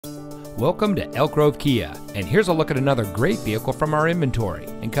Welcome to Elk Grove Kia, and here's a look at another great vehicle from our inventory,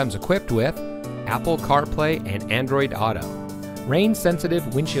 and comes equipped with Apple CarPlay and Android Auto,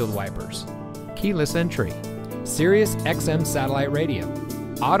 rain-sensitive windshield wipers, keyless entry, Sirius XM satellite radio,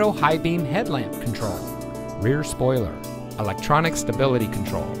 auto high beam headlamp control, rear spoiler, electronic stability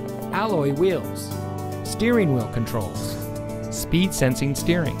control, alloy wheels, steering wheel controls, speed sensing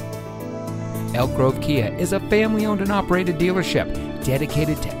steering. Elk Grove Kia is a family-owned and operated dealership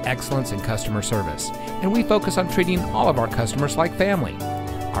dedicated to excellence in customer service, and we focus on treating all of our customers like family.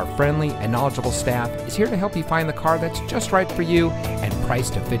 Our friendly and knowledgeable staff is here to help you find the car that's just right for you and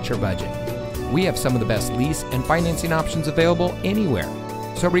priced to fit your budget. We have some of the best lease and financing options available anywhere.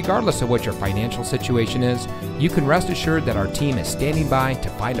 So regardless of what your financial situation is, you can rest assured that our team is standing by to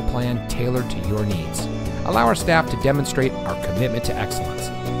find a plan tailored to your needs. Allow our staff to demonstrate our commitment to excellence.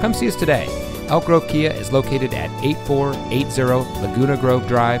 Come see us today. Elk Grove Kia is located at 8480 Laguna Grove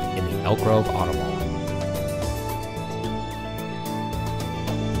Drive in the Elk Grove Auto Mall.